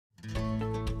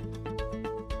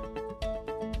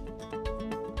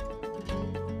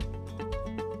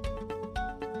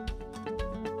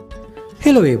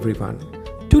Hello everyone.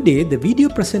 Today the video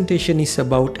presentation is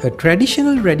about a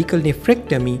traditional radical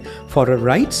nephrectomy for a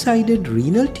right-sided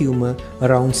renal tumor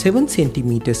around 7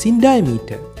 cm in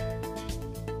diameter.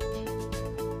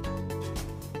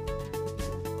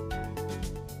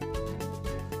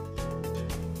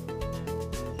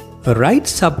 A right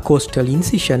subcostal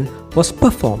incision was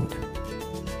performed.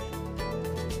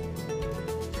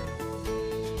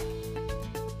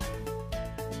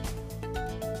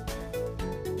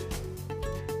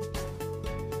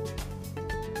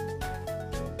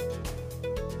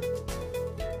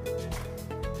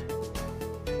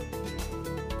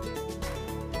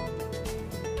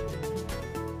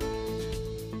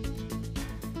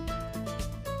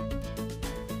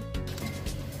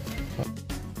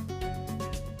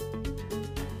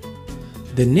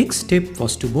 The next step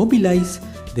was to mobilize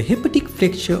the hepatic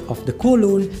flexure of the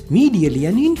colon medially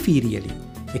and inferiorly,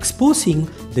 exposing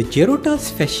the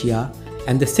Gerota's fascia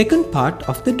and the second part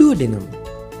of the duodenum.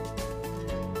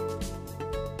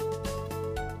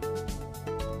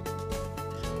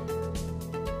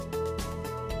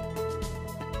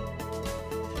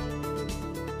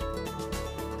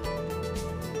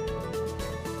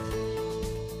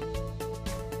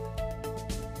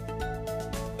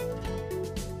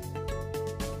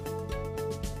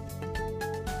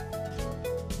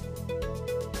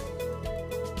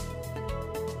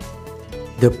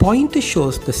 The pointer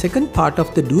shows the second part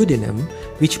of the duodenum,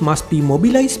 which must be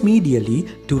mobilized medially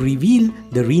to reveal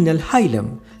the renal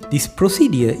hilum. This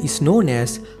procedure is known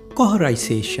as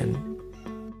Kocherization.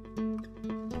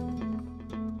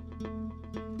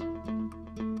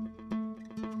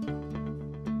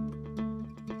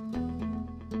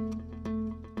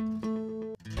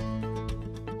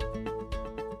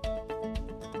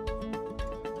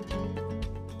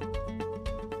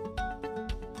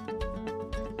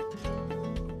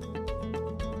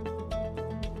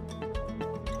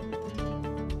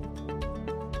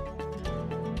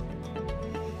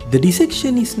 The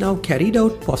dissection is now carried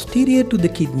out posterior to the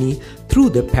kidney through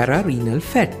the pararenal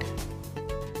fat.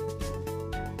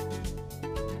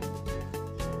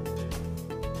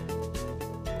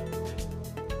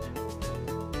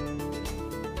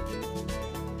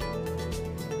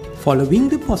 Following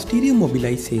the posterior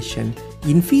mobilization,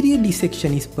 inferior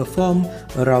dissection is performed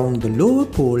around the lower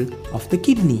pole of the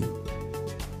kidney.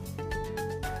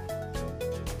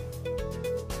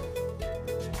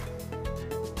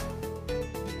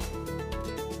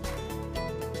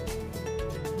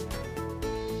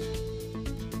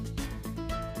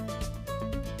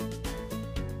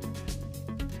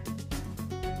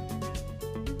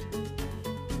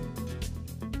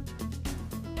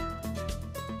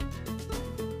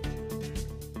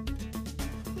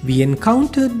 We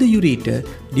encountered the ureter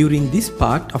during this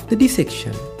part of the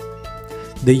dissection.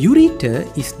 The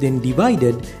ureter is then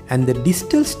divided and the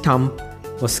distal stump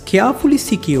was carefully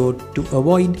secured to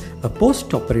avoid a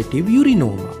postoperative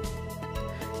urinoma.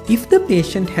 If the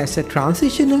patient has a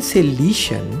transitional cell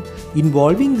lesion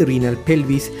involving the renal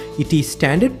pelvis, it is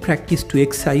standard practice to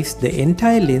excise the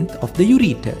entire length of the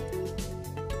ureter.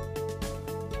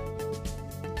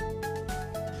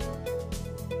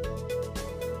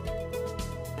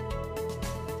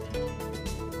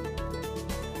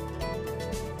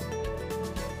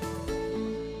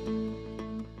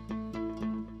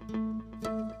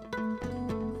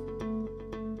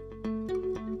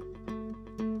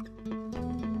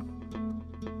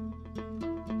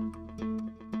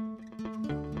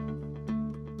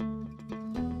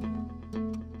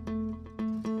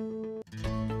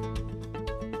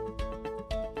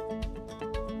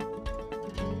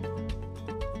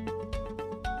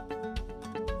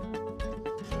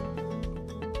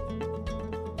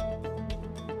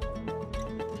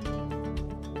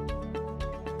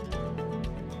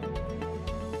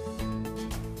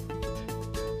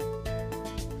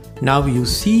 Now you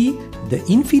see the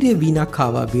inferior vena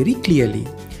cava very clearly,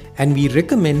 and we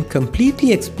recommend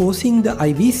completely exposing the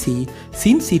IVC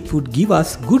since it would give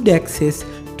us good access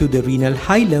to the renal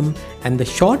hilum and the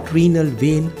short renal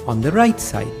vein on the right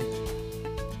side.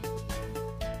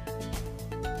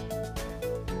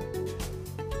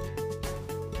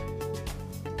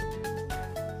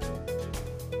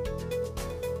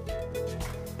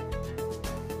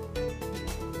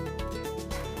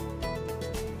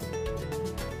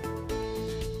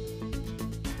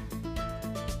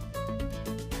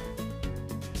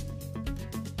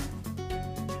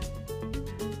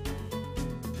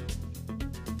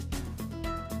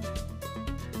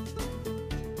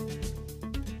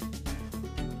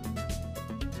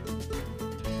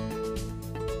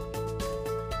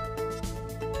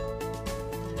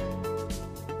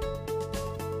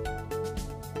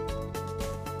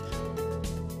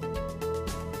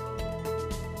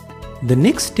 The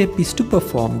next step is to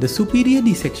perform the superior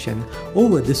dissection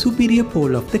over the superior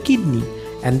pole of the kidney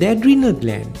and the adrenal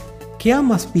gland. Care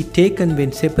must be taken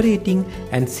when separating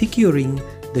and securing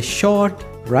the short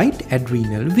right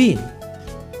adrenal vein.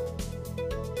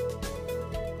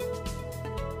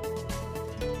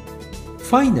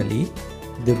 Finally,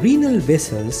 the renal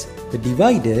vessels were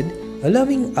divided,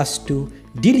 allowing us to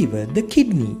deliver the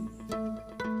kidney.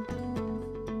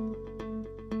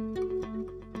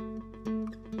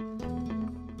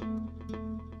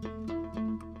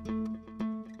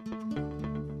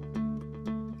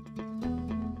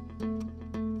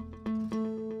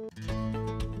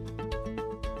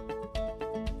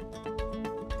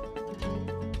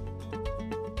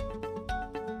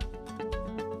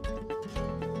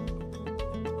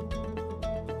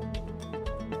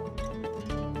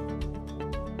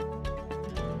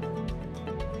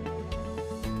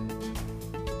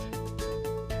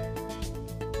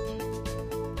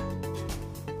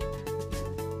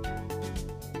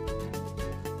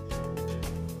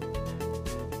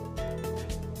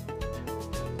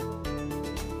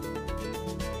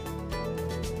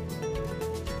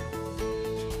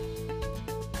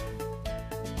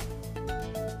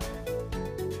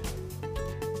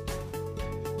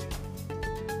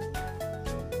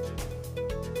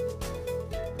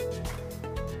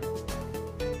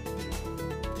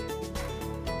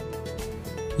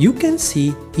 You can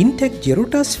see intact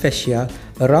Gerota's fascia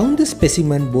around the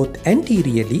specimen both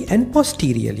anteriorly and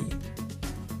posteriorly.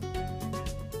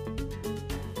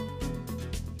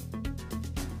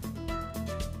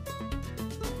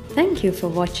 Thank you for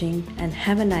watching and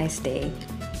have a nice day.